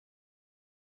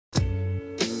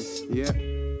Yeah.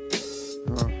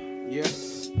 Yeah.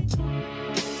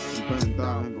 I'm burning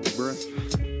down, I ain't got breath.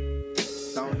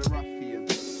 Down the Ruffian.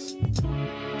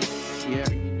 Yeah.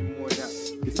 Bringing you more of that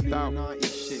Illuminati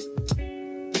shit.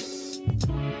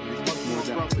 More of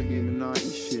that Illuminati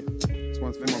shit. This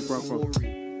one's for my brother.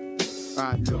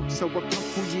 Alright, look, so a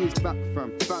couple years back,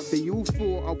 fam, they all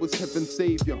thought I was heaven's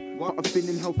saviour. But I've been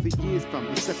in hell for years, fam,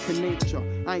 it's second nature.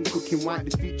 I ain't cooking white,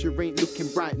 the future ain't looking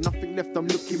bright. Nothing left, I'm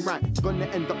looking right, gonna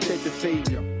end up dead a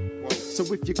failure. So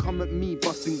if you come at me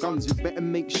busting guns, you better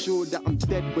make sure that I'm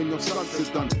dead when your slugs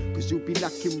are done. Cause you'll be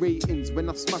lacking ratings when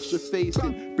I smash your face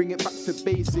in. Bring it back to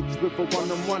basics with a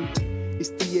one-on-one.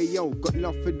 It's DAO, got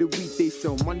love for the weed they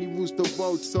sell. Money rules the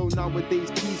world, so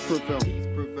nowadays peace prevail.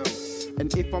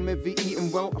 And if I'm ever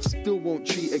eating well, I still won't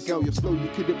treat a girl. You're slow, you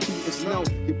couldn't beat a snail.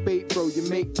 You bait bro, you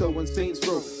make dough on Saints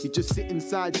Row. You just sit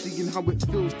inside seeing how it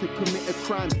feels to commit a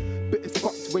crime. But it's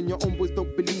fucked when your own boys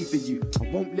don't believe in you. I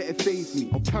won't let it faze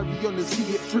me, I'll carry on and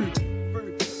see it through.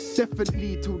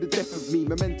 Definitely till the death of me.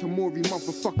 Memento mori,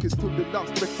 motherfuckers, till the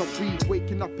last breath I breathe.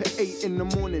 Waking up at 8 in the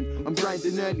morning, I'm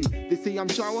grinding early. They say I'm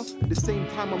shower, at the same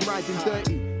time I'm riding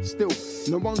dirty. Still,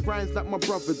 no one grinds like my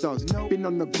brother does. Been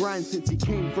on the grind since he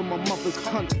came from my mother's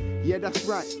cunt. Yeah, that's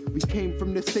right, we came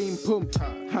from the same pum.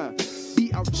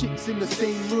 Beat out chicks in the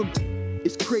same room.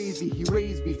 It's crazy, he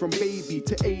raised me from baby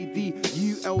to AD,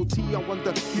 ULT. I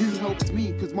wonder who helped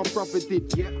me, cause my brother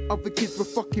did. Other kids were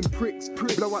fucking pricks.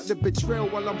 Blow out the betrayal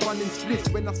while I'm running splits.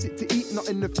 When I sit to eat, not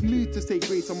in the mood to say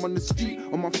grace. I'm on the street,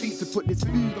 on my feet to put this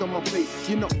food on my plate.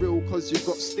 You're not real cause you've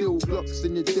got steel blocks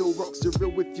and your deal rocks. You're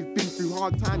real if you've been through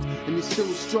hard times and you're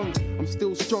still strong. I'm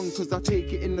still strong cause I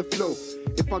take it in the flow.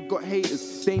 If I got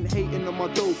haters, they ain't hating on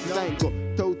my dough, cause I ain't got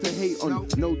dough to hate on,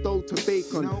 no dough to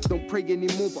bake on. Don't pray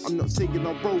anymore, but I'm not saying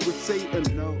I roll with Satan.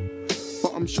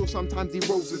 But I'm sure sometimes he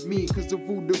rolls with me, cause of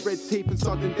all the red tape and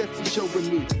sudden deaths he's showing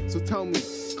me. So tell me,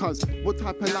 cuz, what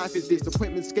type of life is this?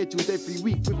 Appointment scheduled every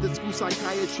week with the school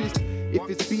psychiatrist. If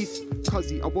it's beast,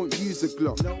 cuzzy, I won't use a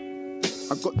Glock.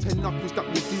 I got 10 knuckles that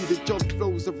will do the job.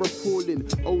 Flows are appalling.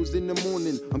 O's in the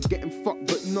morning. I'm getting fucked,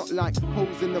 but not like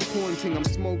holes in the porn thing. I'm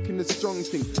smoking a strong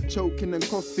thing, choking and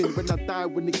coughing. When I die,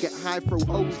 when it get high, throw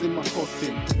O's in my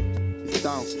coffin. It's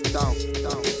down, it's down, it's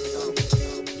down, it's down.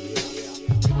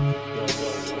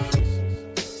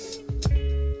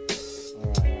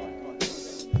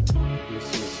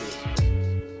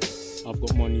 I've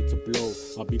got money to blow,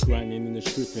 I'll be grinding in the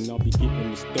strip and I'll be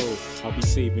getting this dough. I'll be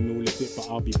saving all of it, but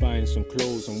I'll be buying some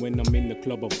clothes. And when I'm in the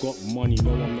club, I've got money,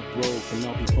 no I'm not broke. And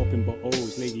I'll be popping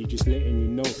bottles, lady, just letting you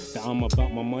know that I'm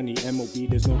about my money, MOB,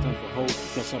 there's no time for hoes.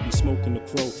 Plus I'll be smoking the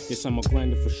crow, yes I'm a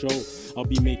grinder for show. I'll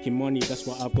be making money, that's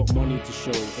why I've got money to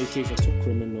show. AK's a top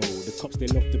criminal, the cops they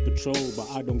love to patrol, but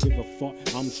I don't give a fuck,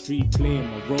 I'm street playing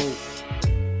my role.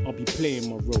 I'll be playing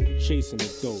my role, chasing the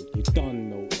dough. You done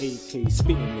know, AK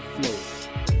spitting the flow.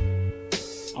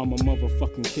 I'm a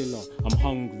motherfucking killer, I'm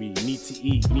hungry, need to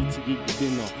eat the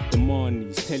dinner. The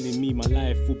money's telling me my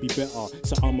life will be better,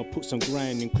 so I'ma put some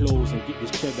grind in clothes and get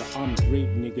this cheddar. I'm great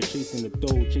nigga, chasing the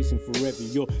dough, chasing forever.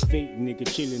 You're fake nigga,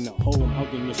 chilling at home,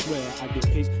 hugging your sweater. I get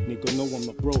pissed, nigga, no I'm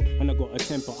not bro, and I got a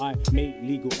temper. I make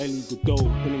legal, illegal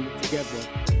dough, putting it together.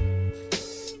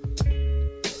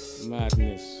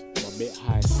 Madness, I'm a bit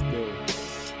high still.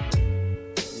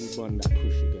 We burn that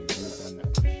kush again, we burn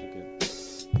that kush again.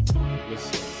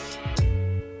 Listen,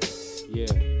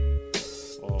 yeah.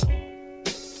 Oh.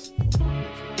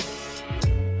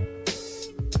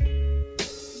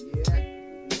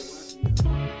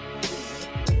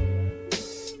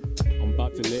 I'm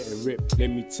about to let it rip. Let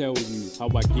me tell you how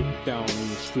I get down in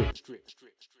the strip.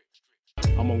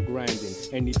 I'm on grinding,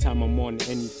 anytime I'm on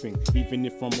anything. Even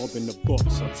if I'm robbing the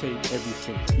box, I'll take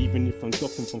everything. Even if I'm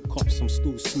docking from cops, I'm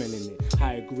still smelling it.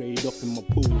 High grade up in my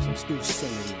balls, I'm still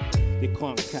selling it. They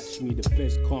can't catch me, the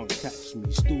feds can't catch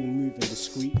me. Still moving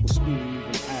discreet, but still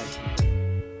moving happy.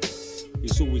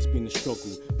 It's always been a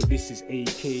struggle, but this is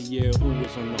AK, yeah,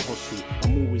 always on the hustle.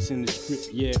 I'm always in the strip,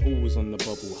 yeah, always on the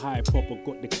bubble. High pop, I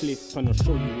got the clip, and I'll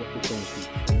show you what the guns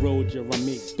do. On road, yeah, I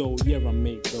make dough, yeah, I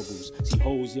make doubles. See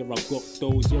hoes, yeah, I got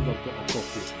those, yeah, I got a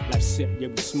couple. Life set, yeah,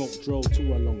 we smoke drill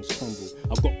till our lungs crumble.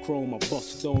 I got chrome, I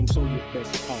bust dome, so you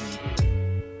best humble.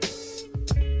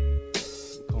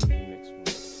 Come to the next one.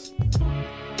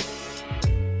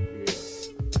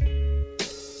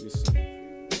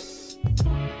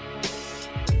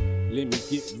 Let me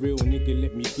get real, nigga,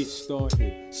 let me get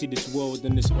started. See this world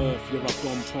and this earth, yeah, I've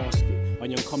gone past it. I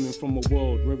am coming from a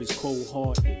world where it's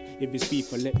cold-hearted. If it's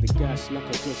beef, I let the gas like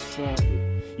I just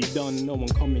farted. You done know I'm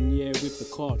coming, yeah, with the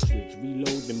cartridge.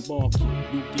 Reload and bark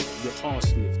it, you get your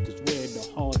arse lift. Cause where the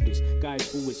the hardest.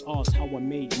 Guys always ask how I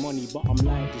make money, but I'm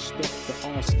like, just stop the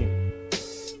asking.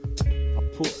 I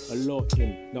put a lot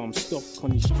in, now I'm stuck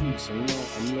on these streets and now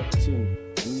I'm locked in.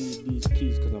 I need these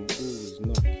keys cause I'm always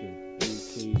knocking.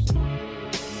 AKs on the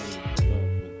road, money,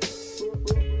 loving.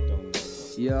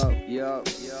 Yo,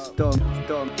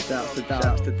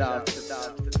 shouts to DAL.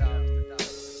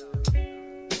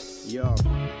 Yo.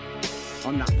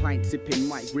 On that pint sipping,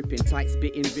 mic gripping, tight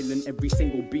spitting villain. Every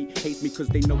single beat hates me cause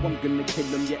they know I'm gonna kill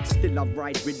them. Yet still I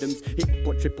ride rhythms, hip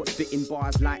but trip but spitting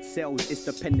bars like cells. It's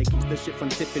the pen that keeps the shit from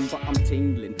tipping, but I'm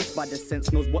tingling. Spider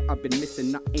sense knows what I've been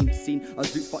missing. I ain't seen a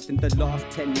zoot fucked in the last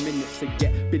 10 minutes to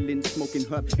get billing. Smoking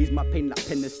herb, ease my pain like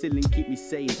penicillin, keep me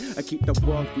sane. I keep the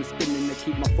world from spinning, I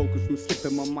keep my focus from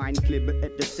slipping. My mind clear, but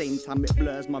at the same time it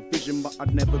blurs my vision. But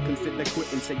I'd never consider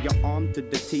quitting. Say you're armed to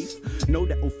the teeth, know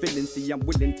that all feeling. See I'm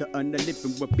willing to earn a living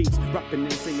with beats, rapping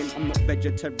and singing. I'm not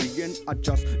vegetarian, I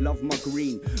just love my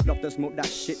green. Love to smoke that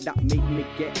shit that make me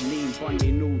get lean.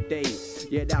 Bunning all day,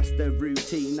 yeah that's the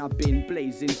routine. I've been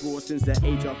blazing raw since the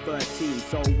age of 13.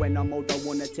 So when I'm old I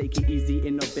wanna take it easy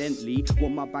in a Bentley.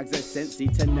 Want my bags are sensey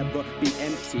to never be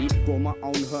empty. Grow my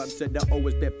own herbs so there'll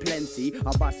always be plenty.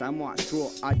 I buy so much straw,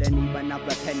 I don't even have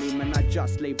a penny. Man I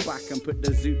just lay back and put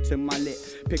the zoot to my lip.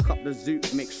 Pick up the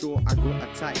zoot, make sure I got a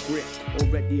tight grip.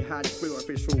 Already had 3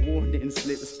 official warning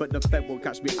slips, but the Fed will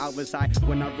catch me out was high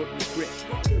when I wrote the script.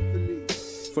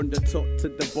 From the top to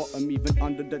the bottom, even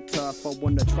under the turf, I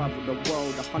wanna travel the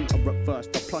world. A hunter at first,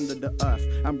 I plunder the earth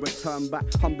and return back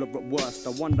humbler at worst.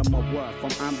 I wonder my worth.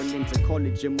 I'm ambling to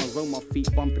college in my zone, my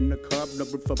feet bumping the curb. The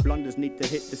roof for blunders need to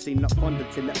hit the scene like thunder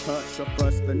till it hurts. A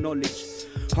thirst for knowledge,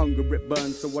 hunger it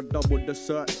burns, so I double the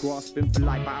search. Grasping for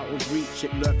life out of reach,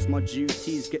 it lurks. My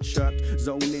duties get shirked,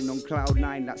 zoning on cloud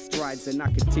 9 that strides, and I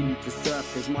continue to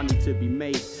surf. There's money to be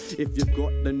made if you've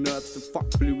got the nerves to fuck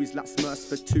blueies like Smurfs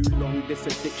for too long. This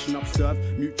addiction I've served,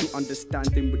 mutual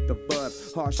understanding with the verb.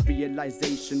 Harsh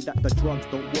realization that the drugs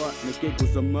don't work. No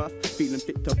giggles or mirth, feeling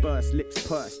fit to burst. Lips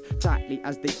pursed tightly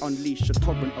as they unleash a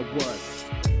torrent of words.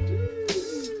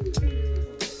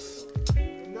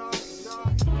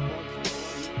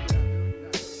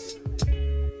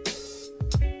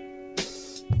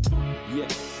 Yeah.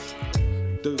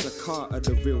 Dozer Carter,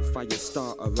 the real fire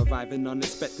starter, arriving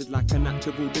unexpected like a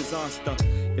natural disaster.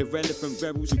 Irrelevant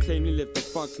rebels who claim they live the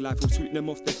thug life will sweep them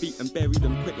off their feet and bury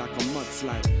them quick like a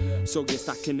mudslide. So you're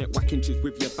stacking it, whacking chicks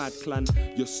with your bad clan.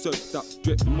 You're soaked up,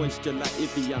 drip moisture like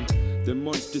Evian.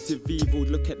 Demonstrative evil,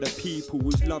 look at the people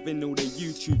who's loving all their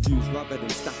YouTube views rather than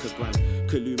stack a grand.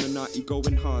 Illuminati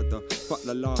going harder, fuck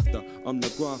the laughter, I'm the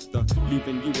grafter.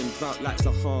 Leaving you in drought like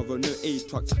Sahara, no aid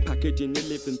trucks. Packaging your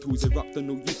living tools, erupting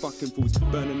all you fucking fools,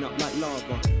 burning up like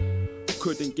lava.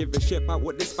 Couldn't give a shit about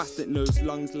what this bastard knows.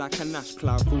 Lungs like a ash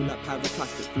cloud, full like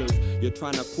pyroclastic flows. You're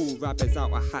trying to pull rabbits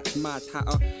out of hats, mad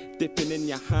hatter. Dipping in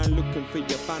your hand, looking for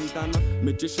your bandana.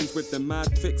 Magicians with the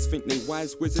mad tricks, think they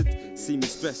wise wizard. See me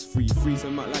stress-free, freeze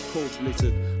them out like cold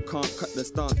blizzard. Can't cut the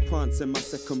stance, prance in my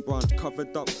second branch.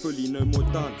 Covered up fully, no more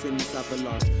dance in this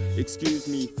avalanche. Excuse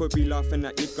me for be laughing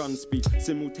at your gun speech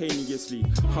simultaneously.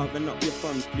 Halving up your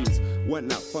funds, please. Want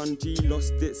that fun G,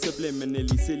 lost it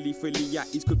subliminally. Silly frilly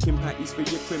yatties, cooking patties for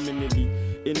you criminally.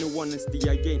 In all honesty,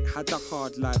 I ain't had a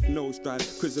hard life, no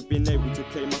strife, cause I've been able to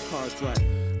play my cards right.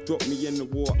 Drop me in the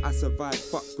war, I survive,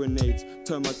 fuck grenades.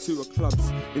 Turn my 2 of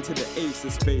clubs into the ace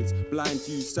of spades. Blind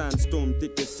you, sandstorm,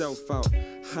 dig yourself out.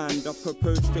 Hand up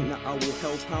approach, think that I will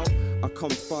help out. I come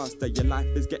faster, your life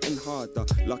is getting harder.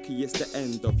 Lucky it's the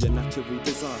end of your natural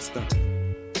disaster.